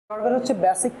ভার্বের হচ্ছে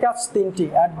বেসিক কাজ তিনটি।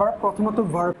 অ্যাডভার্ব প্রথমত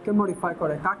ভার্বকে মডিফাই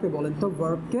করে, কাকে বলেন তো?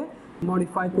 ভার্বকে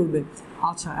মডিফাই করবে।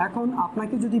 আচ্ছা, এখন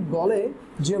আপনাকে যদি বলে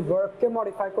যে ভার্বকে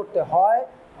মডিফাই করতে হয়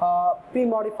প্রি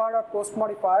মডিফায়ার আর পোস্ট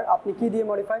মডিফায়ার, আপনি কি দিয়ে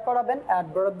মডিফাই করাবেন?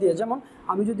 অ্যাডভার্ব দিয়ে। যেমন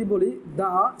আমি যদি বলি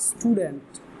দ্য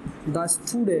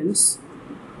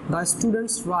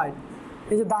স্টুডেন্টস রাইট,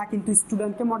 এই যে দা কিন্তু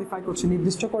স্টুডেন্টকে মডিফাই করছে,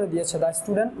 নির্দিষ্ট করে দিয়েছে দ্য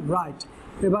স্টুডেন্ট রাইট।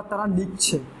 এবার তারা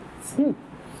লিখছে,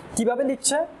 কিভাবে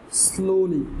লিখছে?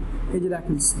 স্লোলি। এই যে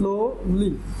দেখেন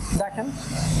স্লোলি, দেখেন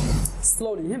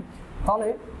স্লোলি। তাহলে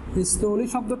স্লোলি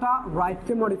শব্দটা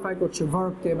রাইটকে মডিফাই করছে,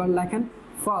 ভার্বকে। এবার লেখেন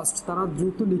ফার্স্ট, তারা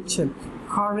দ্রুত লিখছে।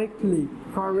 কারেক্টলি,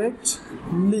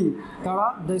 তারা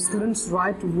দ্য স্টুডেন্টস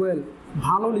রাইট ওয়েল,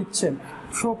 ভালো লিখছে।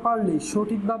 প্রপারলি,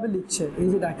 সঠিকভাবে লিখছে। এই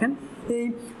যে দেখেন এই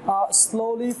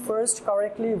slowly, first,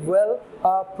 correctly, well,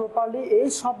 properly, এই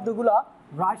শব্দগুলা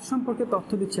রাইট সম্পর্কে তথ্য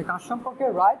দিচ্ছে। কার সম্পর্কে?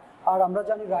 রাইট। আর আমরা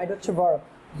জানি রাইট হচ্ছে ভার্ব,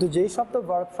 তো যেই শব্দ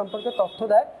ভার্ব সম্পর্কে তথ্য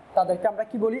দেয় তাদেরকে আমরা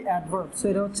কি বলি? অ্যাডভার্ব। সো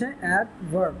এটা হচ্ছে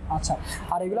অ্যাডভার্ব। আচ্ছা,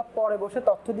 আর এগুলো পরে বসে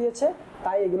তথ্য দিয়েছে,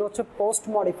 তাই এগুলো হচ্ছে post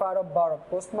modifier of verb,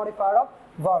 post modifier of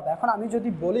verb. এখন আমি যদি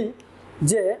বলি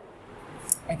যে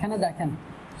এখানে দেখেন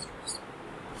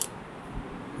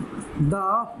the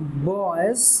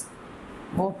boys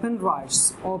open rights,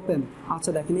 open.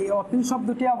 আচ্ছা দেখেন এই ওপেন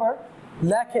শব্দটি আবার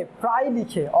লেখে, প্রায়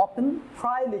লিখে, ওপেন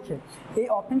প্রায় লিখে। এই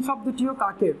ওপেন শব্দটিও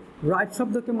কাকে? রাইট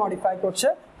শব্দকে মডিফাই করছে,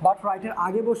 বাট রাইটের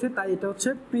আগে বসে, তাই এটা হচ্ছে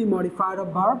প্রি মডিফায়ার অফ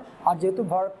ভার্ব। আর যেহেতু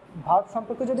ভার্ব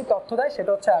সম্পর্কে যদি তথ্য দেয়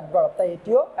সেটা হচ্ছে অ্যাডভার্ব, তাই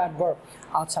এটিও অ্যাডভার্ব।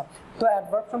 আচ্ছা, তো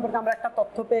অ্যাডভার্ব সম্পর্কে আমরা একটা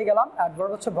তথ্য পেয়ে গেলাম,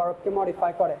 অ্যাডভার্ব হচ্ছে ভার্বকে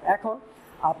মডিফাই করে। এখন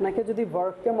আপনাকে যদি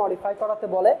ভার্বকে মডিফাই করাতে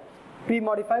বলে, প্রি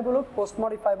মডিফাই বলুক, পোস্ট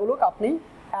মডিফাই বলুক, আপনি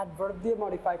অ্যাডভার্ব দিয়ে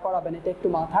মডিফাই করাবেন, এটা একটু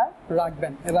মাথায়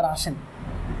রাখবেন। এবার আসেন,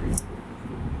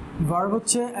 ভার্ব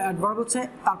হচ্ছে, অ্যাডভার্ব হচ্ছে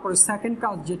তারপরে সেকেন্ড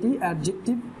কাজ যেটি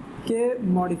অ্যাডজেক্টিভকে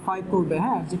মডিফাই করবে।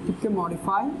 হ্যাঁ, অ্যাডজেক্টিভকে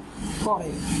মডিফাই করে,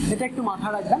 এটা একটু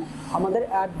মাথায় রাখবেন। আমাদের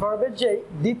অ্যাডভার্বের যে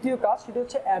দ্বিতীয় কাজ সেটা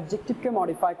হচ্ছে অ্যাডজেক্টিভকে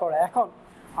মডিফাই করা। এখন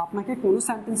আপনাকে কোনো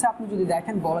সেন্টেন্সে আপনি যদি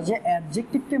দেখেন বলা যে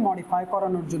অ্যাডজেক্টিভকে মডিফাই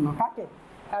করানোর জন্য, কাকে?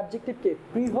 অ্যাডজেক্টিভকে,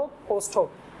 প্রি হোক পোস্ট হোক,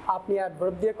 আপনি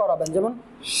অ্যাডভার্ব দিয়ে করাবেন। যেমন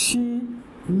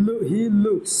he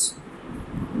looks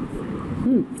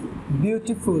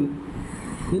beautiful,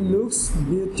 he looks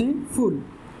beautiful,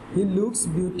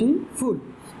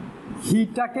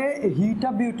 হিটা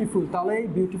beautiful, তাহলে এই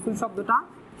বিউটিফুল শব্দটা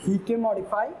হিকে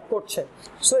মডিফাই করছে।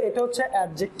 সো এটা হচ্ছে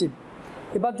অ্যাডজেক্টিভ।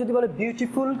 এবার যদি বলে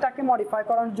বিউটিফুলটাকে মডিফাই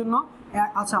করার জন্য,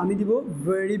 আচ্ছা আমি দিব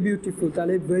ভেরি বিউটিফুল,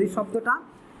 তাহলে ভেরি শব্দটা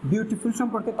বিউটিফুল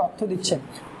সম্পর্কে তথ্য দিচ্ছে।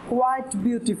 Quite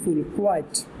beautiful,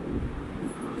 quite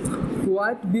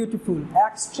beautiful,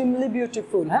 extremely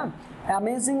beautiful, হ্যাঁ,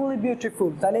 অ্যামেজিংলি বিউটিফুল,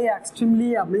 তাহলে এক্সট্রিমলি,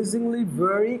 অ্যামেজিংলি,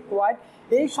 ভেরি, কোয়াইট,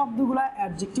 এই শব্দগুলো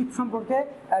অ্যাডজেক্টিভ সম্পর্কে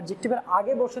অ্যাডজেক্টিভের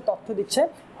আগে বসে তথ্য দিচ্ছে,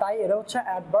 তাই এটা হচ্ছে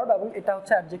অ্যাডভার্ব এবং এটা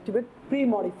হচ্ছে অ্যাডজেক্টিভের প্রি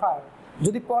মডিফায়ার।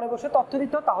 যদি পরে বসে তথ্য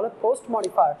দিত তাহলে পোস্ট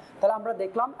মডিফায়ার। তাহলে আমরা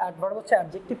দেখলাম অ্যাডভার্ব হচ্ছে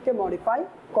অ্যাডজেক্টিভকে মডিফাই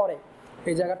করে,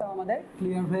 এই জায়গাটা আমাদের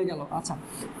ক্লিয়ার হয়ে গেল। আচ্ছা,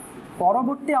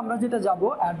 পরবর্তী আমরা যেটা যাব,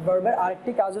 অ্যাডভার্বের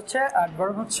আরেকটি কাজ হচ্ছে,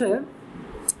 অ্যাডভার্ব হচ্ছে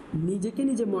নিজেকে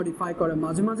নিজে মডিফাই করে।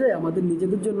 মাঝে মাঝে আমাদের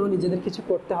নিজেদের জন্য নিজেদের কিছু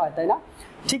করতে হয়, তাই না?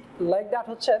 ঠিক লাইক দ্যাট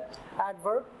হচ্ছে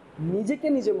অ্যাডভার্ব নিজেকে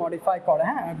নিজে মডিফাই করে।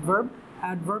 হ্যাঁ,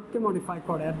 অ্যাডভার্বকে মডিফাই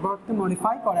করে, অ্যাডভার্বকে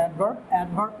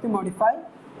মডিফাই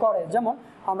করে। যেমন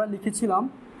আমরা লিখেছিলাম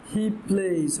he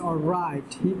plays or right,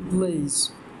 he plays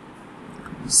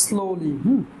slowly,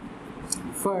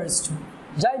 first,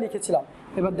 যাই লিখেছিলাম।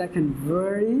 এবার দেখেন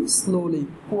ভেরি স্লোলি,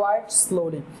 কোয়াইট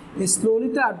স্লোলি। এই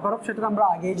স্লোলিটা অ্যাডভার্ব, সেটা আমরা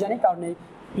আগেই জানি, কারণ এই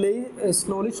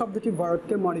স্লোলি শব্দটি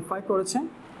ভার্বকে মডিফাই করেছে।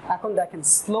 এখন দেখেন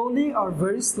স্লোলি আর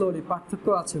ভেরি স্লোলি পার্থক্য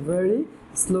আছে। ভেরি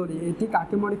স্লোলি এটি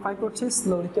কাকে মডিফাই করছে?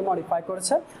 স্লোলিকে মডিফাই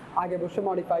করেছে, আগে বসে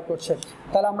মডিফাই করছে।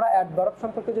 তাহলে আমরা অ্যাডভার্ব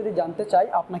সম্পর্কে যদি জানতে চাই,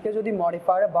 আপনাকে যদি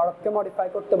মডিফায়ারে ভার্বকে মডিফাই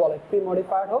করতে বলে, প্রি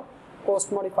মডিফায়ার হোক পোস্ট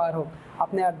মডিফায়ার হোক,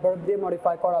 আপনি অ্যাডভার্ব দিয়ে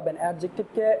মডিফাই করাবেন।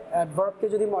 অ্যাডভার্বকে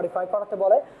যদি মডিফাই করাতে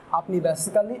বলে, আপনি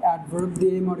বেসিক্যালি অ্যাডভার্ব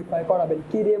দিয়ে মডিফাই করাবেন।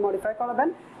 কি দিয়ে মডিফাই করাবেন?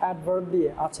 অ্যাডভার্ব দিয়ে।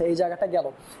 আচ্ছা, এই জায়গাটা গেল।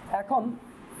 এখন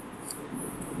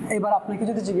এবার আপনাকে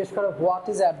যদি জিজ্ঞেস করে হোয়াট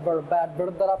ইজ অ্যাডভার্ব, বা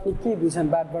অ্যাডভার্ব দ্বারা আপনি কি বুঝেন,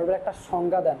 বা অ্যাডভার্বের একটা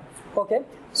সংজ্ঞা দেন। ওকে,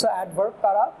 সো অ্যাডভার্ব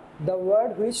কারা? The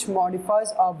word which modifies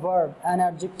a verb, an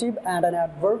adjective and an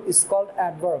adverb is called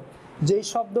adverb. যেই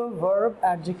শব্দ ভার্ব,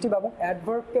 অ্যাডজেক্টিভ এবং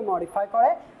অ্যাডভার্বকে মডিফাই করে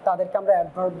তাদেরকে আমরা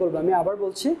অ্যাডভার্ব বলবো। আমি আবার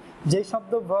বলছি, যেই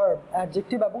শব্দ ভার্ব,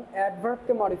 অ্যাডজেক্টিভ এবং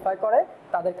অ্যাডভার্বকে মডিফাই করে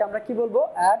তাদেরকে আমরা কি বলবো?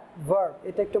 অ্যাডভার্ব।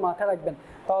 এটা একটু মাথায় রাখবেন।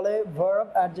 তাহলে ভার্ব,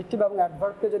 অ্যাডজেক্টিভ এবং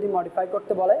অ্যাডভার্বকে যদি মডিফাই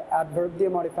করতে বলে, অ্যাডভার্ব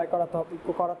দিয়ে মডিফাই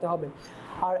করাতে হবে।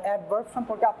 আর অ্যাডভার্ব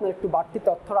সম্পর্কে আপনার একটু বাড়তি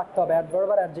তথ্য রাখতে হবে, অ্যাডভার্ব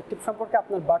আর অ্যাডজেক্টিভ সম্পর্কে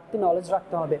আপনার বাড়তি নলেজ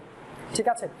রাখতে হবে। ঠিক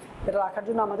আছে, এটা রাখার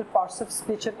জন্য আমাদের পার্টস অফ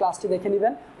স্পিচের ক্লাসটি দেখে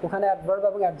নেবেন, ওখানে অ্যাডভার্ব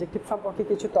এবং অ্যাডজেক্টিভ সম্পর্কে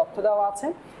কিছু তথ্য দেওয়া আছে,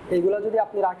 এইগুলো যদি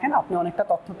আপনি রাখেন আপনি অনেকটা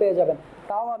তথ্য পেয়ে যাবেন।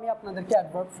 তাও আমি আপনাদেরকে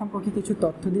অ্যাডভার্ব সম্পর্কে কিছু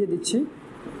তথ্য দিয়ে দিচ্ছি।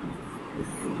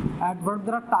 অ্যাডভার্ব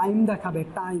দ্বারা টাইম দেখাবে,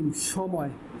 টাইম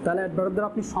সময়, তাহলে অ্যাডভার্ব দ্বারা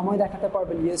আপনি সময় দেখাতে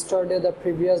পারবেন, yesterday, the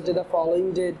previous day, the following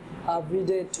day, every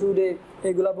day, today,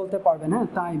 এগুলো বলতে পারবেন। হ্যাঁ,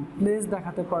 টাইম। প্লেস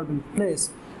দেখাতে পারবেন, প্লেস,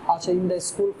 আচ্ছা, in the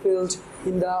school field,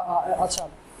 in the, আচ্ছা,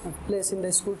 place in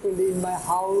the school field, in my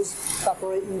house,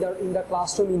 তারপরে in the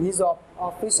classroom, in his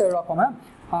office, এরকম।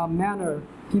 হ্যাঁ, ম্যানার,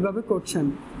 কিভাবে করছেন,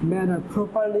 ম্যানার,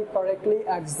 প্রপারলি, কারেক্টলি,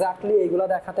 এক্স্যাক্টলি, এইগুলো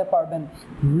দেখাতে পারবেন।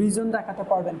 রিজন দেখাতে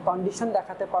পারবেন, কন্ডিশন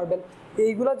দেখাতে পারবেন।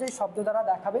 এইগুলো যে শব্দ দ্বারা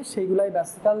দেখাবে সেইগুলাই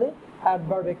বেসিক্যালি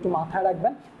অ্যাডভার্ব, একটু মাথায়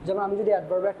রাখবেন। যেমন আমি যদি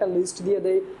অ্যাডভার্বের একটা লিস্ট দিয়ে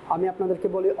দেই, আমি আপনাদেরকে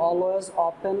বলি always,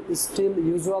 often, still,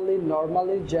 usually,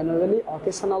 normally, generally,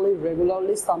 occasionally,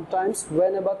 regularly, sometimes,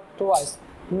 whenever, twice,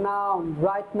 noun,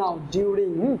 right now,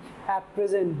 during, at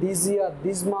present, this year,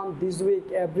 this month, this week,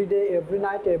 every day, every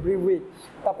night, every week,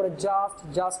 তারপরে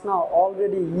just now,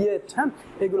 already, yet, হ্যাঁ,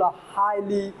 এগুলা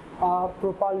highly,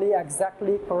 properly,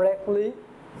 exactly, correctly,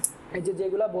 এই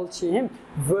যেগুলো বলছি,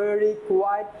 very,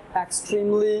 quite,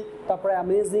 extremely, তারপরে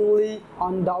amazingly,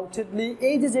 undoubtedly,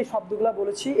 এই যে শব্দগুলো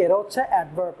বলেছি এরা হচ্ছে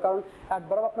অ্যাডভার্ব। কারণ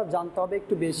অ্যাডভার্ব আপনার জানতে হবে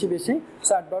একটু বেশি।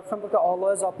 সো অ্যাডভার্ব সম্পর্কে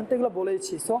অলওয়েজ, অফেন, তো এগুলো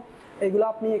বলেইছি। সো এগুলো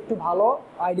আপনি একটু ভালো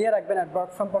আইডিয়া রাখবেন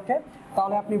অ্যাডভার্ব সম্পর্কে,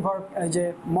 তাহলে আপনি ভার্ব, এই যে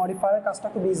মডিফায়ারের কাজটা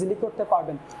খুব ইজিলি করতে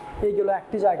পারবেন। এইগুলো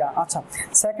একটি জায়গা। আচ্ছা,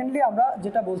 সেকেন্ডলি আমরা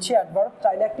যেটা বলছি, অ্যাডভার্ব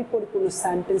চাইলে একটি পরিপূর্ণ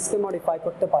সেন্টেন্সকে মডিফাই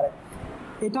করতে পারে।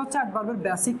 এটা হচ্ছে অ্যাডভার্বের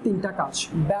বেসিক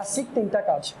তিনটা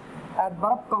কাজ।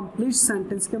 অ্যাডভার্ব কমপ্লিট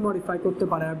সেন্টেন্সকে মডিফাই করতে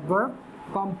পারে। অ্যাডভার্ব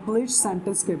কমপ্লিট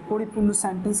সেন্টেন্সকে, পরিপূর্ণ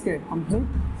সেন্টেন্সকে, কমপ্লিট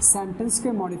সেন্টেন্সকে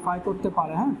মডিফাই করতে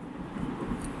পারে। হ্যাঁ,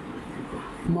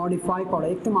 মডিফাই করে,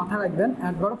 একটু মাথায় রাখবেন।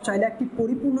 অ্যাডভার্ব চাইলে একটি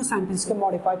পরিপূর্ণ সেন্টেন্সকে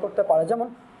মডিফাই করতে পারে। যেমন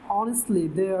honestly,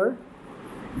 they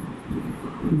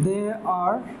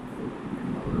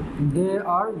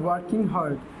are working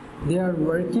hard,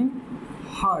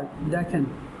 দেখেন।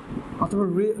 অথবা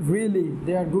really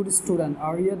they are good student,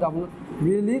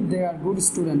 really they are good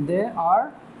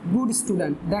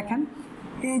student, দেখেন।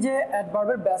 এই যে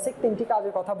অ্যাডভার্বের বেসিক তিনটি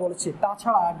কাজের কথা বলেছি,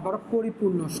 তাছাড়া অ্যাডভার্ব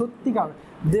পরিপূর্ণ, সত্যিকার,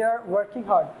 they are working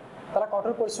hard, তারা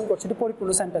কঠোর পরিশ্রম করছে, এটা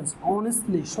পরিপূর্ণ সেন্টেন্স।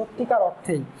 অনেস্টলি, সত্যিকার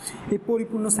অর্থেই, এই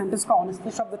পরিপূর্ণ সেন্টেন্সকে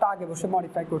অনেস্টলি শব্দটা আগে বসে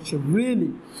মডিফাই করছে।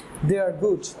 রিয়েলি, দে আর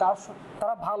গুড,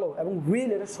 তারা ভালো, এবং রিয়েল,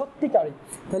 এটা সত্যিকারই।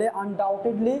 তাহলে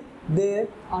undoubtedly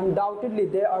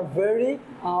they are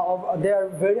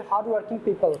very hard working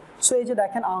people. So এই যে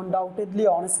দেখেন, আনডাউটেডলি,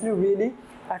 অনেস্টলি, রিয়েলি,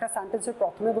 একটা সেন্টেন্সের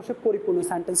প্রথমে বসে পরিপূর্ণ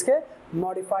সেন্টেন্সকে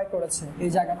মডিফাই করেছে,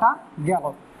 এই জায়গাটা গেল।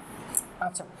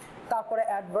 আচ্ছা, তারপরে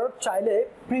অ্যাডভার্ব চাইলে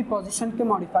প্রিপজিশনকে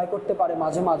মডিফাই করতে পারে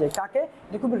মাঝে মাঝে। কাকে?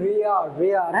 দেখুন, রেয়ার,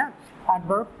 হ্যাঁ,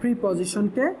 অ্যাডভার্ব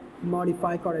প্রিপজিশনকে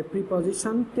মডিফাই করে,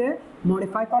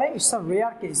 ইটস আ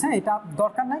রেয়ার কেস। হ্যাঁ, এটা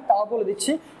দরকার নাই, তাও বলে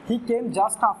দিচ্ছি। হি কেম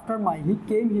just after my, he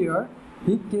came here,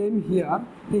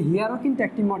 এই হিয়ারও কিন্তু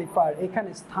একটি মডিফায়ার। এখানে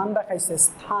স্থান দেখাইছে,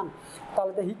 স্থান,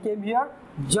 তাহলে হি came here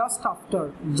just after,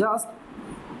 just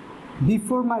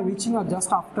before my reaching, R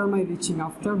just after my reaching,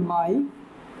 after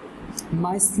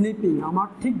my sleeping, আমার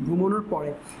ঠিক ঘুমানোর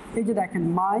পরে। এই যে দেখেন,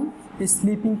 মাই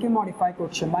স্লিপিংকে মডিফাই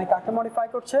করছে। মাই কাকে মডিফাই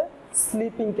করছে?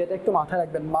 স্লিপিংকে। এটা একটু মাথায়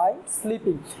রাখবেন, মাই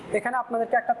স্লিপিং। এখানে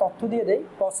আপনাদেরকে একটা তথ্য দিয়ে দেই,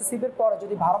 পসেসিভের পরে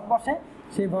যদি ভার্ব বসে,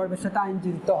 সেই ভার্বের সাথে আইএনজি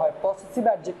দিতে হয়। পসেসিভ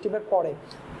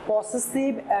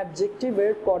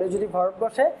অ্যাডজেক্টিভের পরে যদি ভার্ব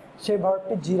বসে, সেই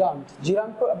ভার্বটি জিরান্ট,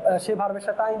 সেই ভার্বের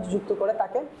সাথে আইএনজি যুক্ত করে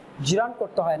তাকে জিরান্ট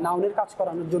করতে হয় নাউনের কাজ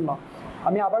করানোর জন্য।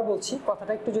 আমি আবার বলছি,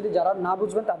 কথাটা একটু যদি যারা না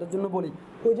বুঝবেন তাদের জন্য বলি।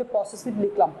 ওই যে পসেসিভ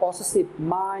লিখলাম, possessive,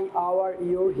 my, hour,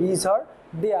 your, his, হার,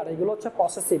 দেয়ার, এগুলো হচ্ছে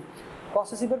পসেসিভ।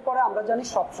 পসেসিভের পরে আমরা জানি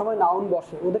সবসময় নাউন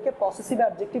বসে। ওদেরকে পসেসিভ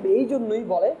অ্যাডজেক্টিভ এই জন্যই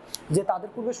বলে যে তাদের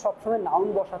পূর্বে সবসময় নাউন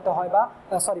বসাতে হয়, বা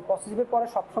পসেসিভের পরে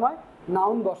সবসময়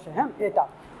নাউন বসে। হ্যাঁ, এটা।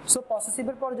 সো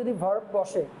পসেসিভের পরে যদি ভার্ব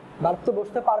বসে, ভার্ব তো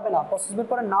বসতে পারবে না, পসেসিভের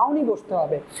পরে নাউনই বসতে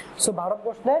হবে। সো ভার্ব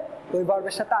বসলে ওই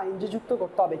ভার্বের সাথে আইএনজি যুক্ত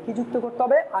করতে হবে। কি যুক্ত করতে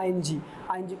হবে? আইএনজি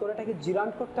করে এটাকে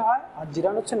জিরান্ট করতে হয়, আর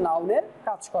জিরান্ট হচ্ছে নাউনের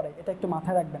কাজ করে, এটা একটু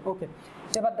মাথায় রাখবেন। ওকে,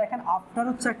 এবার দেখেন, আফটার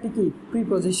হচ্ছে একটি কি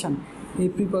প্রিপজিশন। এই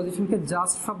প্রিপজিশনকে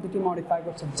জাস্ট শব্দটি মডিফাই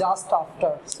করছে, জাস্ট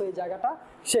আফটার। সো এই জায়গাটা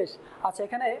শেষ। আচ্ছা,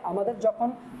 এখানে আমাদের যখন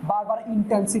বারবার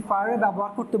ইন্টেন্সিফায়ারে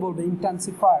ব্যবহার করতে বলবে,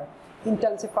 ইন্টেন্সিফায়ার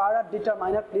আর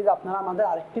ডিটারমাইনার, প্লিজ আপনারা আমাদের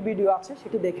আরেকটি ভিডিও আছে,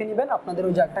 সেটি দেখে নেবেন, আপনাদের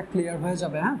ওই জায়গাটা ক্লিয়ার হয়ে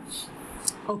যাবে। হ্যাঁ,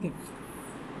 ওকে।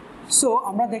 সো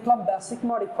আমরা দেখলাম বেসিক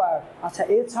মডিফায়ার। আচ্ছা,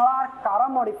 এছাড়া আর কারা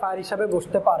মডিফায়ার হিসাবে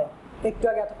বসতে পারে? একটু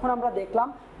আগে এতক্ষণ আমরা দেখলাম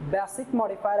বেসিক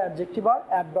মডিফায়ার, অ্যাডজেক্টিভ আর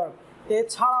অ্যাডভার্ব।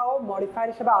 এছাড়াও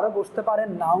মডিফায়ার হিসেবে আরো বসতে পারে,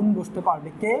 নাউন বসতে পারবে।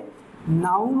 কে?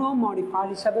 নাউনও মডিফায়ার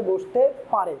হিসাবে বসতে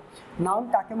পারে। নাউন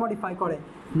কাকে মডিফাই করে?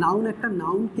 নাউন একটা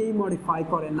নাউনকেই মডিফাই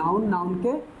করে। নাউন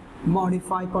নাউনকে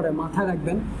মডিফাই করে, মাথায়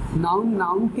রাখবেন, নাউন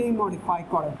নাউনকেই মডিফাই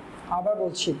করে। আবার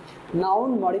বলছি, নাউন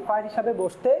মডিফায়ার হিসাবে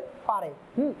বসতে পারে।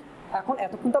 এখন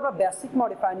এতক্ষণ তো আমরা বেসিক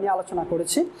মডিফায়ার নিয়ে আলোচনা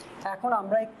করেছি, এখন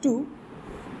আমরা একটু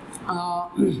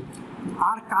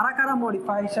আর কারা কারা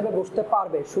মডিফায়ার হিসাবে বসতে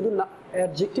পারবে, শুধু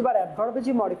অ্যাডজেক্টিভ আর অ্যাডভার্বে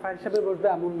যে মডিফায়ার হিসাবে বসবে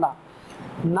এমন না,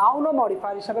 নাউনও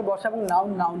মডিফায়ার হিসাবে বসে এবং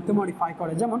নাউন নাউনকে মডিফাই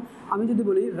করে। যেমন আমি যদি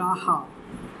বলি রাহা,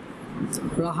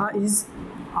 রাহা ইজ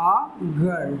আ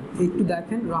গার্ল, একটু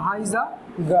দেখেন, রাহা ইজ আ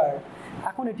গার্ল।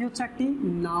 এখন এটি হচ্ছে একটি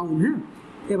নাউন। হ্যাঁ,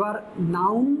 এবার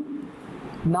নাউন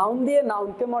নাউন দিয়ে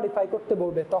নাউনকে মডিফাই করতে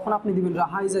বলবে, তখন আপনি দিবেন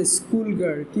রাহা ইজ আ স্কুল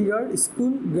গার্ল। কি গার্ল?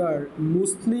 School girl.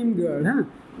 মুসলিম গার্ল, হ্যাঁ,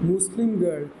 মুসলিম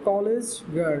girl. College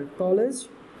girl, college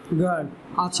girl.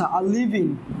 আচ্ছা, আই লিভ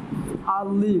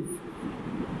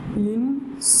ইন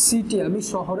সিটি, আমি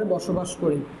শহরে বসবাস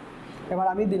করি। এবার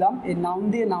আমি দিলাম এই নাউন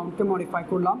দিয়ে নাউনকে মডিফাই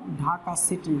করলাম, ঢাকা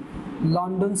সিটি,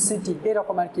 লন্ডন সিটি,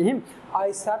 এরকম আর কি। I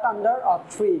sat under a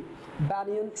tree,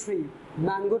 banyan tree,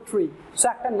 mango tree. So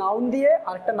একটা নাউন দিয়ে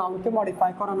আরেকটা নাউনকে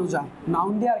মডিফাই করানো যায়,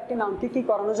 নাউন দিয়ে আরেকটি নাউনকে কি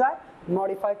করানো যায়?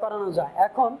 মডিফাই করানো যায়।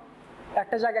 এখন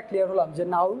একটা জায়গা ক্লিয়ার হলাম যে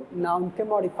নাউন নাউনকে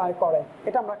মডিফাই করে,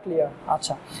 এটা আমরা ক্লিয়ার।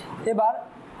 আচ্ছা, এবার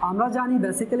আমরা জানি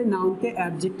বেসিক্যালি নাউনকে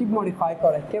অ্যাডজেক্টিভ মডিফাই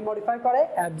করে। কে মডিফাই করে?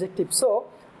 অ্যাডজেক্টিভ। সো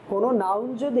কোনো নাউন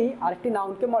যদি আরেকটি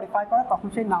নাউনকে মডিফাই করে তখন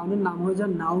সেই নাউনের নাম হয়ে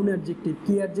যায় নাউন অ্যাডজেক্টিভ।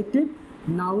 কি adjective?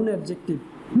 Noun adjective.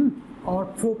 Or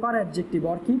proper adjective,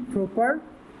 or কি প্রপার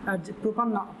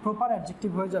প্রপার অ্যাডজেক্টিভ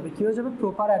হয়ে যাবে। কি হয়ে যাবে?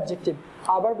 Proper adjective.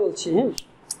 আবার বলছি,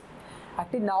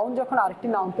 একটি নাউন যখন আরেকটি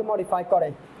নাউনকে মডিফাই করে,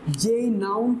 যেই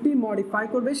নাউনটি মডিফাই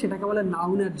করবে সেটাকে বলে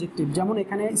নাউন অ্যাডজেক্টিভ। যেমন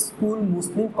এখানে স্কুল,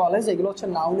 মুসলিম, কলেজ, এগুলো হচ্ছে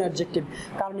নাউন অ্যাডজেক্টিভ,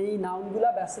 কারণ এই নাউনগুলো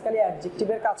বেসিক্যালি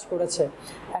অ্যাডজেক্টিভের কাজ করেছে।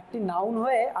 একটি নাউন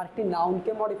হয়ে আরেকটি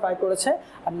নাউনকে মডিফাই করেছে,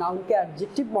 আর নাউনকে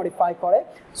অ্যাডজেক্টিভ মডিফাই করে।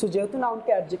 সো যেহেতু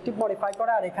নাউনকে অ্যাডজেক্টিভ মডিফাই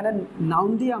করে আর এখানে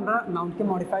নাউন দিয়ে আমরা নাউনকে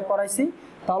মডিফাই করাইছি,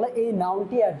 তাহলে এই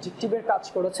নাউনটি অ্যাডজেক্টিভের কাজ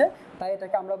করেছে, তাই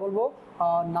এটাকে আমরা বলবো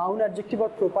নাউন অ্যাডজেক্টিভ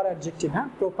আর প্রপার অ্যাডজেক্টিভ। হ্যাঁ,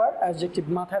 প্রপার অ্যাডজেক্টিভ,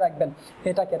 মাথায় রাখবেন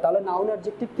এটাকে। তাহলে নাউন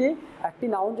অ্যাডজেক্টিভ কি? একটি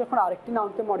নাউন যখন আরেকটি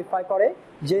নাউনকে মডিফাই করে,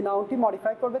 যে নাউনটি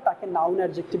মডিফাই করবে তাকে নাউন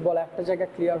অ্যাডজেক্টিভ বলে। একটা জায়গায়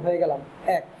ক্লিয়ার হয়ে গেলাম।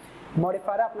 এক,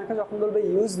 মডিফায়ারে আপনাকে যখন বলবে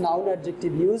use noun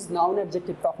adjective, use noun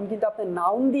adjective, তখন কিন্তু আপনি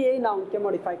নাউন দিয়েই নাউনকে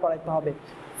মডিফাই করাইতে হবে।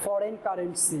 ফরেন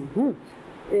কারেন্সি,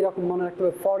 এরকম মনে রাখতে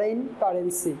হবে, ফরেন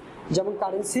কারেন্সি। যেমন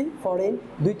কারেন্সি, ফরেন,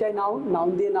 দুইটাই নাউন,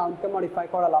 নাউন দিয়ে নাউনকে মডিফাই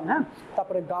করালাম। হ্যাঁ,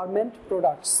 তারপরে গার্মেন্ট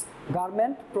প্রোডাক্টস,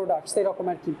 গার্মেন্ট প্রোডাক্টস, এরকম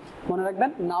আর কি। মনে রাখবেন,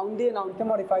 নাউন দিয়ে নাউনকে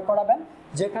মডিফাই করাবেন,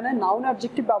 যেখানে নাউন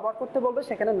অ্যাডজেক্টিভ ব্যবহার করতে বলবে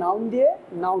সেখানে নাউন দিয়ে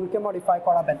নাউনকে মডিফাই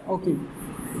করাবেন। ওকে,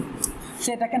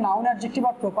 সেটাকে নাউন অ্যাডজেক্টিভ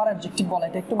আর প্রপার অ্যাডজেক্টিভ বলে,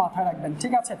 এটা একটু মাথায় রাখবেন,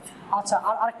 ঠিক আছে? আচ্ছা,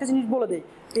 আর আরেকটা জিনিস বলে দেই,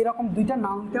 এরকম দুইটা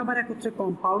নাউনকে আবার একত্রে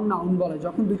কম্পাউন্ড নাউন বলে।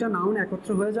 যখন দুইটা নাউন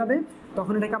একত্রে হয়ে যাবে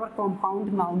তখন এটাকে আবার কম্পাউন্ড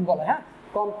নাউন বলে। হ্যাঁ,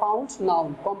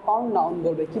 কম্পাউন্ড নাউন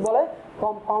বলবে। কি বলে?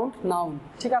 কম্পাউন্ড নাউন,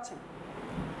 ঠিক আছে?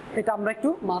 এটা আমরা একটু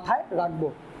মাথায় রাখবো।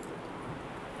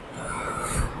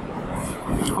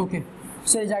 ওকে,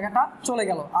 সেই জায়গাটা চলে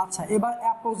গেল। আচ্ছা, এবার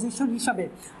অ্যাপোজিশন হিসাবে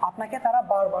আপনাকে তারা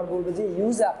বারবার বলবে যে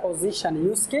ইউজ অ্যাপোজিশন।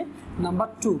 ইউজ কি? নাম্বার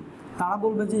 2, তারা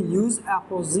বলবে যে ইউজ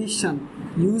অ্যাপোজিশন,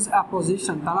 ইউজ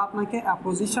অ্যাপোজিশন। তারা আপনাকে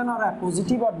অ্যাপোজিশন আর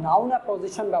অ্যাপোজিটিভ আর নাউন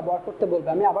অ্যাপোজিশন ব্যবহার করতে বলবে।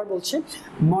 আমি আবার বলছি,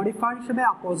 মডিফায়ার হিসেবে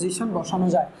অ্যাপোজিশন বসানো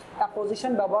যায়।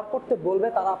 অ্যাপোজিশন ব্যবহার করতে বলবে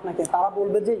তারা আপনাকে, তারা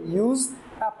বলবে যে use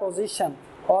apposition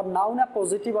or noun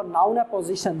appositive or noun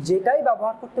apposition, যেটাই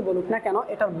ব্যবহার করতে বলুক না কেন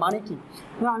এটার মানে কি?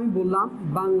 আমি বললাম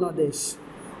Bangladesh,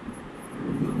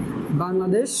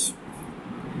 Bangladesh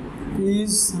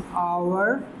is our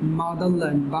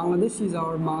motherland, Bangladesh is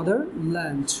our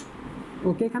motherland।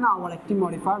 ওকে, এখানে আবার একটি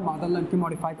মডিফায়ার মাদারল্যান্ডকে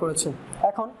মডিফাই করেছে।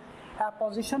 এখন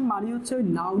অ্যাপোজিশন মানে হচ্ছে ওই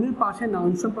নাউনের পাশে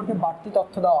নাউন সম্পর্কে বাড়তি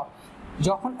তথ্য দেওয়া।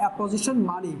 যখন অ্যাপোজিশন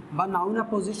মানে বা নাউন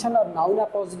অ্যাপোজিশন আর নাউন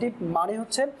অ্যাপোজিটিভ মানে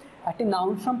হচ্ছে একটি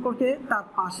নাউন সম্পর্কে তার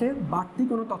পাশে বাড়তি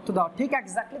কোনো তথ্য দেওয়া, ঠিক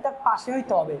এক্স্যাক্টলি তার পাশে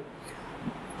হইতে হবে,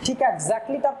 ঠিক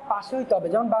এক্স্যাক্টলি তার পাশে হইতে হবে।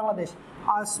 যেমন বাংলাদেশ,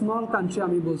 আ স্মল কান্ট্রি,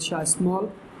 আমি বলছি a small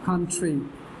country,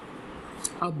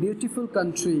 a beautiful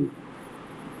country,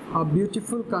 a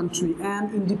beautiful country, an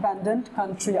independent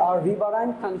country, a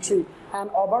riverine country, an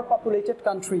overpopulated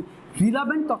country।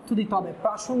 Relevant তথ্য দিতে হবে,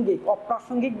 প্রাসঙ্গিক,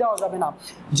 অপ্রাসঙ্গিক দেওয়া যাবে না।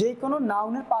 যে কোনো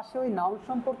নাউনের পাশে ওই নাউন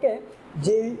সম্পর্কে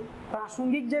যে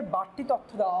প্রাসঙ্গিক যে বাড়তি তথ্য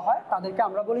দেওয়া হয় তাদেরকে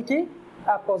আমরা বলি কি?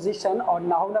 Apposition or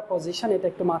noun apposition. এটা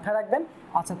একটু মাথায় রাখবেন।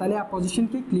 আচ্ছা, তাহলে অ্যাপোজিশন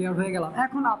কি ক্লিয়ার হয়ে গেলাম।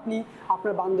 এখন আপনি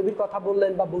আপনার বান্ধবীর কথা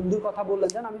বললেন বা বন্ধুর কথা বললেন,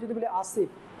 যেন আমি যদি বলি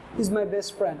Asif is my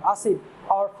best friend, Asif,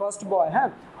 our first boy,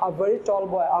 a very tall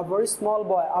boy, a very small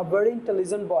boy, a very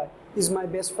intelligent boy is my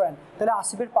best friend। তাহলে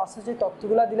আসিফের পাশে যে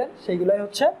তথ্যগুলো দিলেন সেগুলাই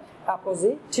হচ্ছে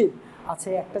অ্যাপোজিটিভ। আচ্ছা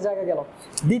একটা জায়গা গেল।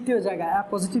 দ্বিতীয় জায়গা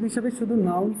অ্যাপোজিটিভ হিসেবে শুধু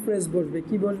নাউন ফ্রেজ বসবে।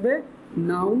 কি বসবে?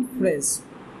 Noun phrase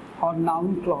or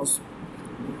noun clause.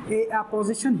 এই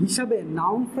অ্যাপোজিশন হিসাবে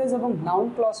নাউন ফ্রেজ এবং নাউন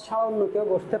ক্লজ ছাড়া অন্য কেউ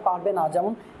বসতে পারবে না।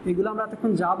 যেমন এগুলো আমরা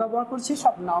এতক্ষণ যা ব্যবহার করছি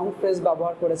সব নাউন ফ্রেজ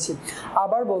ব্যবহার করেছি।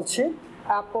 আবার বলছি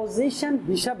অ্যাপোজিশন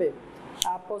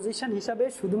হিসাবে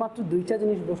শুধুমাত্র দুইটা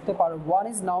জিনিস বসতে পারো, one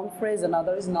is noun phrase and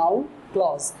other is noun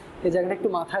clause. এই জায়গাটা একটু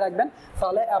মাথায় রাখবেন।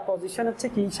 তাহলে অ্যাপোজিশন হচ্ছে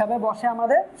কি হিসাবে বসে?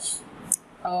 আমাদের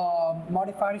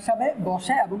মডিফায়ার হিসাবে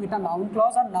বসে এবং এটা নাউন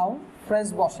ক্লজ আর নাউন ফ্রেজ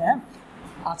বসে। হ্যাঁ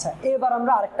আচ্ছা, এবার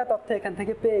আমরা আরেকটা তথ্য এখান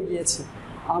থেকে পেয়ে গিয়েছি।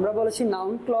 আমরা বলেছি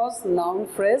noun clause noun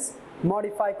phrase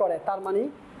modify করে, তার মানে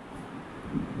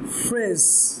ফ্রেজ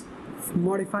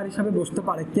মডিফায়ার হিসাবে বসতে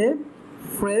পারে। কে?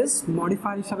 ফ্রেজ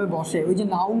মডিফায়ার হিসাবে বসে। ওই যে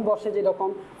নাউন বসে যেরকম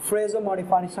ফ্রেজও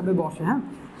মডিফায়ার হিসাবে বসে। হ্যাঁ,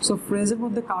 সো ফ্রেজের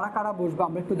মধ্যে কারা কারা বসবে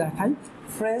আমরা একটু দেখাই।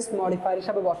 ফ্রেজ মডিফায়ার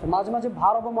হিসাবে বসে, মাঝে মাঝে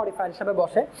ভার্বও মডিফায়ার হিসাবে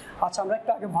বসে। আচ্ছা আমরা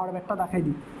একটু আগে ভার্ব একটা দেখাই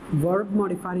দিই। ভার্ব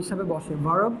মডিফায়ার হিসাবে বসে,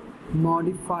 ভার্ব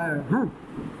মডিফায়ার হ্যাঁ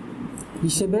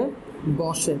হিসেবে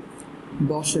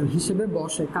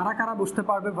বসে। কারা কারা বসতে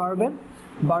পারবে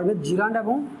ভার্বের জিরান্ড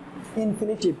এবং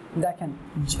ইনফিনিটিভ দেখেন।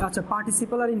 আচ্ছা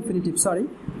পার্টিসিপল আর ইনফিনিটিভ,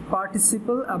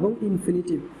 পার্টিসিপল এবং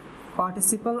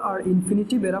পার্টিসিপল আর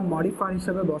ইনফিনিটিভ এরা মডিফায়ার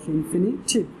হিসাবে বসে।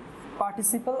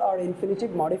 পার্টিসিপল আর ইনফিনিটিভ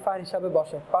মডিফায়ার হিসাবে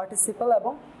বসে। পার্টিসিপল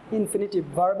এবং ইনফিনিটিভ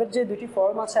ভার্বের যে দুটি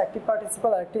ফর্ম আছে, একটি পার্টিসিপল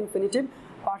আর একটি ইনফিনিটিভ।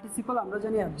 পার্টিসিপল আমরা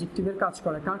জানি অ্যাডজেক্টিভের কাজ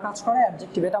করে। কার কাজ করে?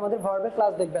 অ্যাডজেক্টিভ। এটা আমাদের ভার্বের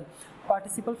ক্লাস দেখবেন।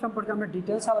 পার্টিসিপল সম্পর্কে আমরা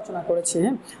ডিটেলস আলোচনা করেছি।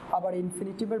 আবার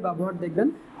ইনফিনিটিভের ব্যবহার দেখবেন,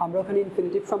 আমরা ওখানে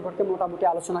ইনফিনিটিভ সম্পর্কে মোটামুটি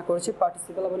আলোচনা করেছি।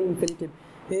 পার্টিসিপল এবং ইনফিনিটিভ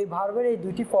এই ভার্বের এই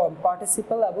দুইটি ফর্ম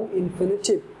পার্টিসিপল এবং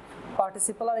ইনফিনিটিভ,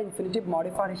 পার্টিসিপল আর ইনফিনিটিভ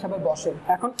মডিফায়ার হিসাবে বসে।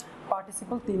 এখন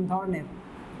পার্টিসিপল তিন ধরনের,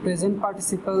 present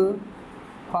participle,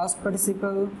 past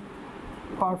participle,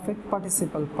 perfect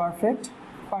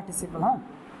participle. হ্যাঁ,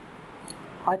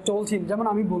 I told him, যেমন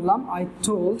আমি বললাম I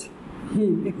told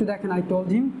him, একটু দেখেন I told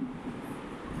him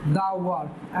the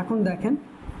work। এখন দেখেন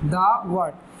the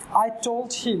work, I told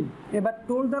him। এবার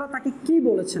told দ্বারা তাকে কি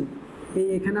বলেছেন,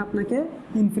 এখানে আপনাকে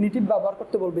ইনফিনিটিভ ব্যবহার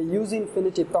করতে বলবে, ইউজ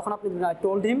ইনফিনিটিভ। তখন আপনি I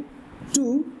told him to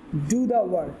do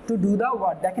the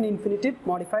work, দেখেন ইনফিনিটিভ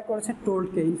মডিফাই করেছে told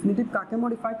কে। ইনফিনিটিভ কাকে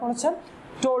মডিফাই করেছে?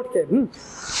 told কে।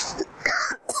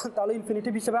 তাহলে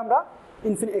ইনফিনিটিভ হিসেবে আমরা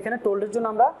এখানে told এর জন্য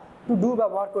আমরা to do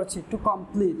ব্যবহার করছি, to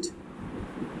complete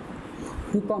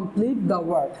the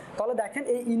work। তাহলে দেখেন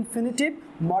এই ইনফিনিটিভ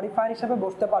মডিফায়ার হিসেবে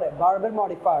বসতে পারে, ভার্বের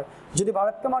মডিফায়ার। যদি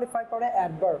ভার্বকে মডিফাই করে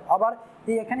অ্যাডভার্ব। আবার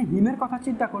এই এখানে হিমের কথা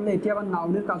চিন্তা করলে এটি আবার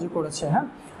নাউনের কাজও করেছে। হ্যাঁ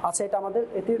আচ্ছা, এটা আমাদের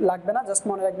এটি লাগবে না, জাস্ট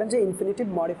মনে রাখবেন যে ইনফিনিটিভ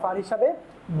মডিফায়ার হিসাবে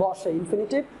বসে।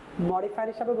 ইনফিনিটিভ মডিফায়ার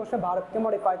হিসাবে বসে ভার্বকে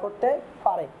মডিফাই করতে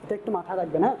পারে, এটা একটু মাথায়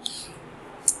রাখবেন। হ্যাঁ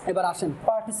এবার আসেন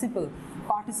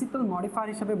পার্টিসিপল মডিফায়ার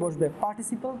হিসাবে বসবে।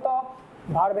 পার্টিসিপল তো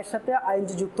ভার্বের সাথে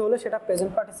আইএনজি যুক্ত হলে সেটা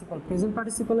present participle. Present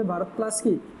পার্টিসিপলের verb class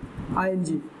কি?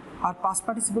 আইএনজি। আর পাস্ট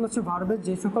পার্টিসিপল হচ্ছে ভার্বের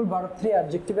যে সকল ভার্ব থ্রি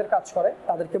অ্যাডজেক্টিভের কাজ করে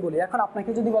তাদেরকে বলি। এখন আপনাকে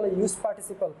যদি বলে use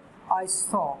participle, I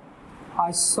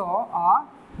saw a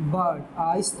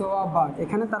bird,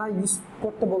 এখানে তারা ইউজ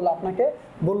করতে বললো, আপনাকে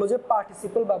বললো যে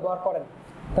পার্টিসিপল ব্যবহার করেন।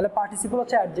 তাহলে পার্টিসিপল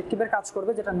হচ্ছে অ্যাডজেক্টিভের কাজ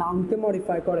করবে যেটা নাউনকে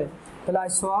মডিফাই করে। তাহলে I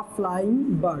saw a flying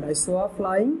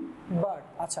bird।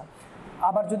 আচ্ছা,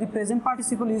 আবার যদি প্রেজেন্ট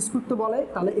পার্টিসিপল ইউজ করতে বলে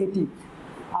তাহলে এটি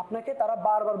আপনাকে তারা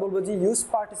বারবার বলবে যে ইউজ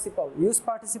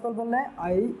পার্টিসিপল বললে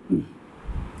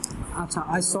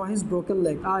I saw his broken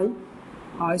leg,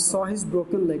 I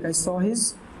saw his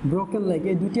broken leg।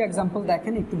 এই দুটি এক্সাম্পল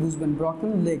দেখেন একটু বুঝবেন।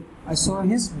 broken leg, I saw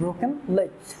his broken leg।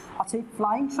 আচ্ছা, এই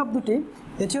ফ্লাইং শব্দটি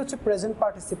এটি হচ্ছে প্রেজেন্ট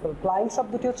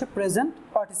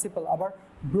পার্টিসিপল। আবার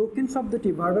ব্রোকেন শব্দটি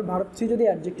ভার্বের ভার্ব থ্রি যদি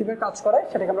অ্যাডজেক্টিভের কাজ করে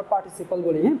সেটাকে আমরা পার্টিসিপল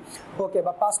বলি। ওকে,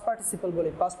 বা পাস্ট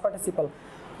পার্টিসিপল।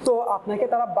 তো আপনাকে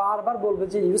তারা বারবার বলবে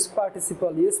যে ইউজ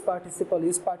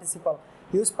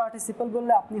পার্টিসিপল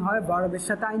বললে আপনি হয় ভার্বের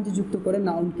সাথে আইএনজি যুক্ত করে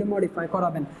নাউনকে মডিফাই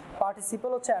করাবেন। পার্টিসিপল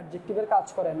হচ্ছে অ্যাডজেক্টিভের কাজ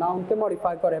করে, নাউনকে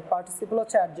মডিফাই করে। পার্টিসিপল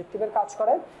হচ্ছে অ্যাডজেক্টিভের কাজ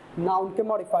করে, নাউনকে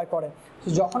মডিফাই করে।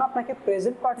 যখন আপনাকে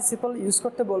প্রেজেন্ট পার্টিসিপল ইউজ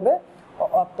করতে বলবে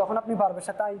তখন আপনি ভার্বের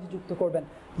সাথে আইএনজি যুক্ত করবেন।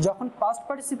 যখন পাস্ট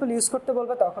পার্টিসিপল ইউজ করতে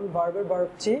বলবে তখন ভার্বের ভার্ব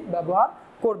থ্রি ব্যবহার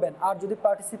করবেন। আর যদি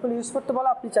পার্টিসিপল ইউজ করতে বলে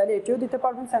আপনি চাইলে এটিও দিতে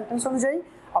পারবেন, সেন্টেন্স অনুযায়ী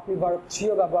আপনি ভার্ব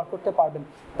থ্রিও ব্যবহার করতে পারবেন।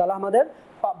 তাহলে আমাদের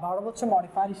ভার্ব হচ্ছে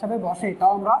মডিফায়ার হিসাবে বসে,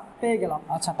 এটাও আমরা পেয়ে গেলাম।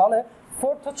 আচ্ছা, তাহলে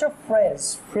ফোর্থ হচ্ছে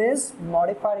ফ্রেজ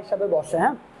মডিফায়ার হিসাবে বসে।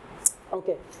 হ্যাঁ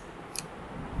ওকে,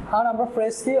 আর আমরা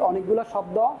ফ্রেজ কি অনেকগুলো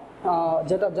শব্দ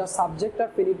যেটা যা সাবজেক্ট আর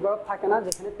প্রিডিকেট ভার্ব থাকে না,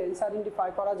 যেখানে টেন্স আইডেন্টিফাই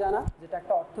করা যায় না, যেটা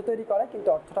একটা অর্থ তৈরি করে কিন্তু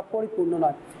অর্থটা পরিপূর্ণ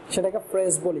নয়, সেটাকে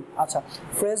ফ্রেজ বলি। আচ্ছা,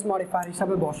 ফ্রেজ মডিফায়ার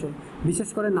হিসাবে বসে, বিশেষ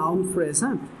করে নাউন ফ্রেজ।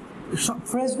 হ্যাঁ,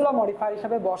 ফ্রেজগুলো মডিফায়ার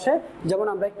হিসাবে বসে, যেমন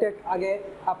আমরা একটু আগে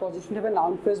পজিশন হিসেবে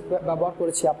নাউন ফ্রেজ ব্যবহার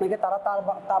করেছি, আপনাকে তারা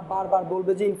বারবার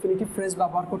বলবে যে ইনফিনিটিভ ফ্রেজ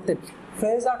ব্যবহার করতে।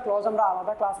 ফ্রেজ আর ক্লজ আমরা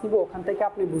আলাদা ক্লাস নিব, ওখান থেকে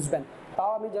আপনি বুঝবেন।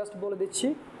 তাও আমি জাস্ট বলে দিচ্ছি,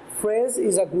 phrase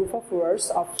is a group of words.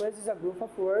 A phrase is a group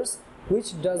of words which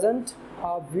doesn't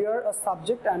bear a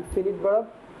subject and finite verb,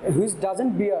 which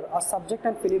doesn't bear a subject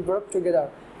and finite verb together.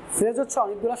 Phrase হচ্ছে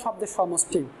অনেকগুলো শব্দের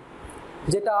সমষ্টি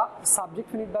যেটা subject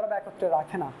finite verb একত্রে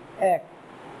রাখে না। এক,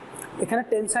 এখানে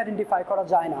টেন্স আইডেন্টিফাই করা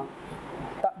যায় না।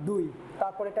 দুই,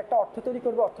 তারপর এটা একটা অর্থ তৈরি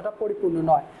করবে, অর্থটা পরিপূর্ণ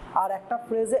নয়। আর একটা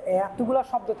ফ্রেজে এতগুলো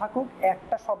শব্দ থাকুক,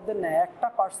 একটা শব্দের ন্যায়, একটা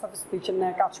পার্টস অফ স্পিচের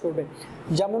ন্যায় কাজ করবে।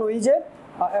 যেমন ওই যে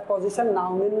পজিশন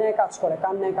নাউনের ন্যায় কাজ করে,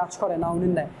 কার ন্যায় কাজ করে?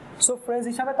 নাউনের ন্যায়। সো ফ্রেজ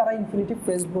হিসাবে তারা ইনফিনিটিভ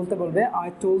ফ্রেজ বলতে বলবে I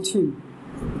told him,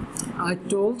 I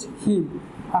told him.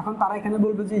 এখন তারা এখানে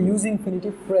বলবে যে ইউজ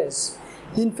ইনফিনিটিভ ফ্রেজ।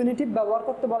 ইনফিনিটিভ ব্যবহার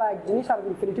করতে বলা এক জিনিস, আর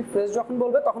ইনফিনিটিভ ফ্রেজ যখন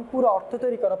বলবে তখন পুরো অর্থ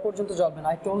তৈরি করা পর্যন্ত চলবে না।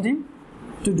 I told him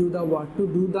to do the work, to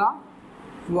do the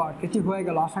work, এটি হয়ে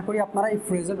গেল। আশা করি আপনারা এই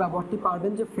ফ্রেজের ব্যবহারটি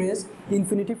পারবেন, যে ফ্রেজ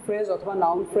ইনফিনিটিভ ফ্রেজ অথবা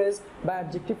নাউন ফ্রেজ বা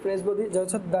অ্যাডজেক্টিভ ফ্রেজ বলি, যে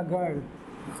হচ্ছে the girl,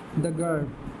 the girl,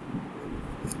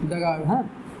 the girl, হ্যাঁ,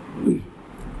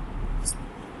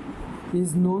 is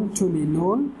known to me,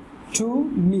 known to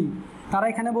me. তারা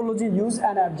এখানে বললো যে use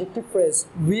an adjective phrase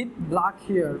with black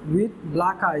hair, with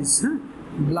black আইস, হ্যাঁ,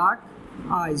 ব্ল্যাক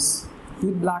আইস,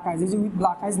 উইথ ব্ল্যাক আইস। এই যে উইথ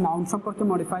ব্ল্যাক আইস নাউন সম্পর্কে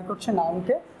মডিফাই করছে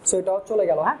নাউনকে, সো এটাও চলে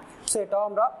গেল। হ্যাঁ, সো এটাও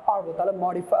আমরা পারবো। তাহলে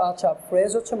মডিফাই, আচ্ছা,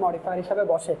 ফ্রেজ হচ্ছে মডিফায়ার হিসাবে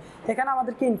বসে। এখানে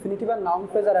আমাদেরকে ইনফিনিটিভ আর নাউন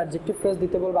ফ্রেজ আর অ্যাডজেক্টিভ ফ্রেজ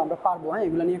দিতে বলবো, আমরা পারবো। হ্যাঁ,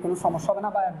 এগুলো নিয়ে কোনো সমস্যা হবে না।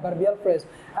 বা অ্যাডভার্বিয়াল ফ্রেজ,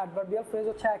 অ্যাডভার্বিয়াল ফ্রেজ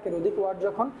হচ্ছে একের অধিক ওয়ার্ড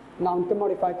যখন নাউনকে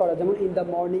মডিফাই করে, যেমন in the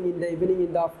morning, in the evening,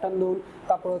 in the afternoon,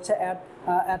 তারপর হচ্ছে অ্যাট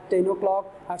 10 o'clock,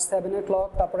 অ্যাট 7 o'clock,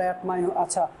 তারপরে অ্যাট মাই,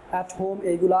 আচ্ছা, অ্যাট হোম,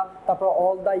 এইগুলা, তারপর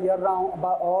অল দ্য ইয়ার রাউন্ড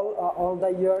বা অল দ্য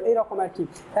ইয়ার, এইরকম আর কি।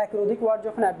 একের অধিক ওয়ার্ড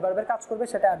যখন অ্যাডভার্বের কাজ করবে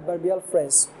সেটা অ্যাডভার্বিয়াল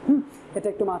ফ্রেজ। এটা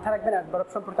একটু মাথায় রাখবেন, অ্যাডভার্ব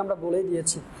সম্পর্কে আমরা বলেই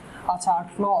দিয়েছি। আচ্ছা, আর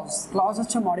ক্লজ, ক্লজ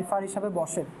হচ্ছে মডিফায়ার হিসাবে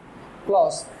বসে।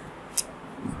 ক্লজ,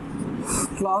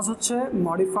 ক্লজ হচ্ছে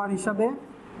মডিফায়ার হিসাবে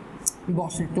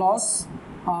বসে। ক্লজ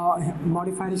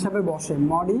মডিফায়ার হিসাবে বসে,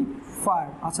 মডিফায়ার।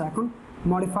 আচ্ছা, এখন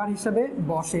মডিফায়ার হিসাবে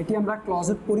বসে, এটি আমরা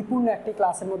ক্লজের পরিপূর্ণ একটি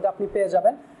ক্লাসের মধ্যে আপনি পেয়ে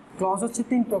যাবেন। ক্লজ হচ্ছে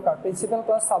তিন প্রকার, principal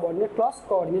clause, subordinate clause,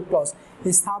 coordinate clause.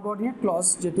 এই সাবঅর্ডিনেট ক্লজ,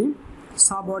 যেটি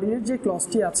সাবঅর্ডিনেট যে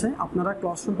ক্লজটি আছে, আপনারা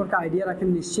ক্লজ সম্পর্কে আইডিয়া রাখেন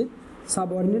নিশ্চিত।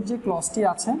 সাবঅর্ডিনেট যে ক্লজটি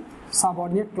আছে,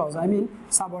 subordinate clause, I mean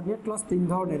subordinate clause তিন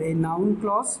ধরনের, এই নাউন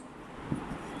ক্লজ,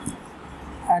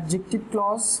 অ্যাডজেক্টিভ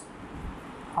ক্লজ,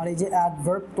 আর এই যে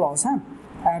অ্যাডভার্ব ক্লজ। হ্যাঁ,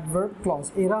 অ্যাডভার্ব ক্লজ,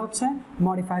 এরা হচ্ছে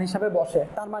মডিফায়ার হিসাবে বসে।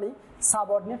 তার মানে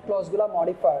সাবঅর্ডিনেট ক্লজগুলো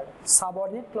মডিফায়ার,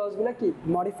 সাবঅর্ডিনেট ক্লজগুলো কি?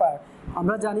 মডিফায়ার।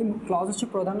 আমরা জানি ক্লজ হচ্ছে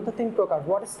প্রধানত তিন প্রকার।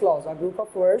 What is clause? A group of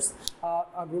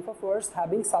words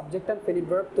having subject and finite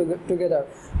verb together.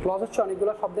 Clause হচ্ছে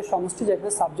অনেকগুলো শব্দের সমষ্টি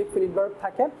যেখানে সাবজেক্ট ফিনিট ভার্ব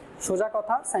থাকে। সোজা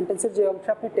কথা, সেন্টেন্সের যে অংশে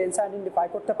আপনি টেন্স আইডেন্টিফাই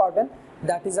করতে পারবেন,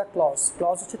 that is a clause.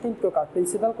 Clause হচ্ছে তিন প্রকার,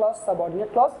 principal clause, subordinate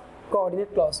clause,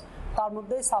 coordinate clause. তার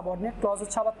মধ্যে সাবঅর্ডিনেট ক্লজ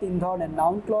হচ্ছে আবার তিন ধরনের,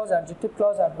 noun clause, adjective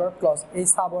clause, adverb clause. এই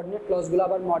সাবঅর্ডিনেট ক্লজগুলো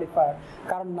আবার মডিফায়ার,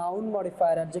 কারণ noun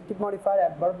modifier, adjective modifier,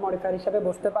 adverb modifier হিসেবে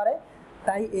বসতে পারে,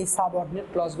 তাই এই সাবঅর্ডিনেট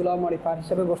ক্লজগুলো মডিফায়ার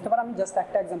হিসেবে বসতে পারে। আমি জাস্ট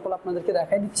একটা এক্সাম্পল আপনাদেরকে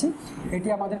দেখাই দিচ্ছি, এটি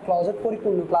আমাদের ক্লজের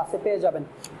পরিপূর্ণ ক্লাসে পেয়ে যাবেন।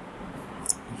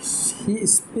 হি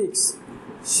স্পিক্স,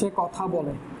 সে কথা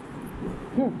বলে।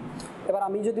 এবার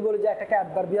আমি যদি বলি যে একটাকে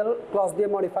অ্যাডভার্বিয়াল ক্লজ দিয়ে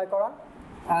মডিফাই করান,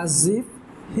 as if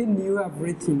he knew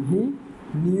everything, he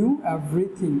knew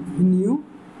everything, he knew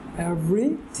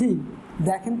everything.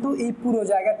 দেখেন তো এই পুরো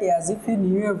জায়গাটি as if he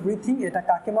knew everything, এটা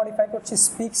কাকে মডিফাই করছে?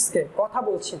 স্পিক্সকে, কথা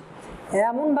বলছে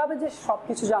এমনভাবে যে সব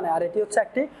কিছু জানে। আর এটি হচ্ছে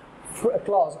একটি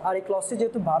ক্লজ, আর এই ক্লজটি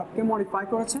যেহেতু ভার্বকে মডিফাই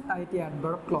করেছে তাই এটি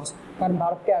অ্যাডভার্ব ক্লজ, কারণ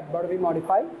ভার্বকে অ্যাডভার্বই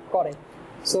মডিফাই করে।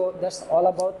 So that's all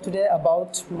about today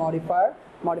about modifier.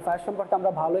 Modifier সম্পর্কে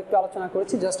আমরা ভালো একটু আলোচনা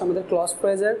করেছি। জাস্ট আমাদের ক্লজ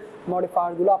ফ্রেজের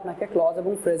মডিফায়ারগুলো আপনাকে ক্লজ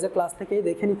এবং ফ্রেজের ক্লাস থেকেই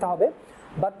দেখে নিতে হবে,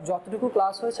 বাট যতটুকু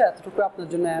ক্লাস হয়েছে এতটুকু আপনার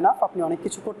জন্য এনাফ, আপনি অনেক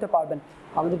কিছু করতে পারবেন।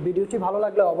 আমাদের ভিডিওটি ভালো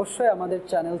লাগলে অবশ্যই আমাদের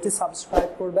চ্যানেলটি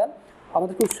সাবস্ক্রাইব করবেন,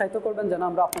 আমাদেরকে উৎসাহিত করবেন যেন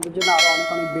আমরা আপনাদের জন্য আরও অনেক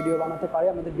অনেক ভিডিও বানাতে পারি।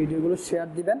 আমাদের ভিডিওগুলো শেয়ার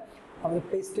দিবেন, আমাদের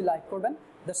পেজটি লাইক করবেন।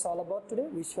 That's all about today.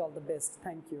 Wish you all the best.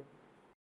 Thank you.